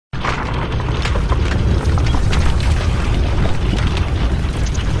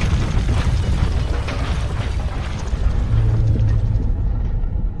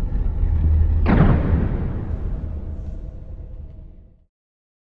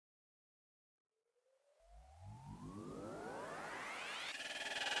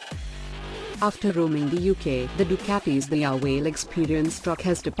After roaming the UK, the Ducati XDiavel Experience Truck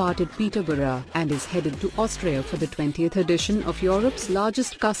has departed Peterborough and is headed to Austria for the 20th edition of Europe's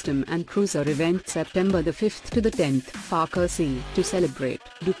largest custom and cruiser event September the 5th to the 10th, Faaker See. To celebrate,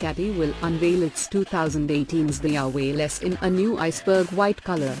 Ducati will unveil its 2018 XDiavel S in a new iceberg white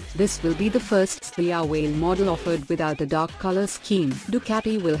color. This will be the first XDiavel model offered without a dark color scheme.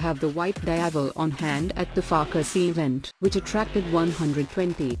 Ducati will have the white Diavel on hand at the Faaker See event, which attracted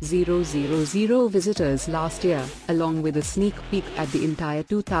 120,000 visitors last year, along with a sneak peek at the entire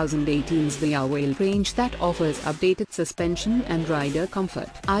 2018 XDiavel range that offers updated suspension and rider comfort.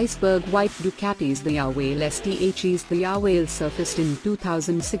 Iceberg white Ducati XDiavel XDiavel surfaced in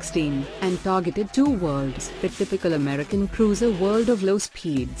 2016 and targeted two worlds: the typical American cruiser world of low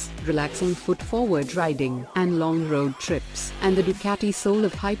speeds, relaxing foot-forward riding, and long road trips, and the Ducati soul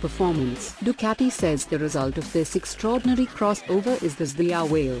of high performance. Ducati says the result of this extraordinary crossover is the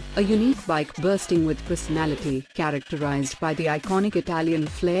XDiavel, a unique bike bursting with personality, characterized by the iconic Italian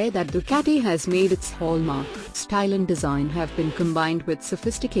flair that Ducati has made its hallmark. Style and design have been combined with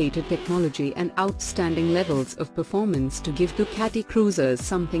sophisticated technology and outstanding levels of performance to give Ducati cruisers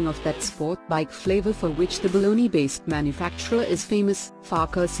something of that sport bike flavor for which the Bologna-based manufacturer is famous.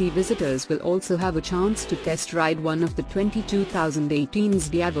 Faaker See visitors will also have a chance to test ride one of the 2018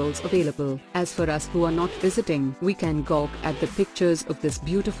 XDiavels available. As for us who are not visiting, we can gawk at the pictures of this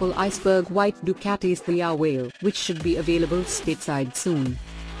beautiful iceberg white Ducati XDiavel, which should be available stateside soon.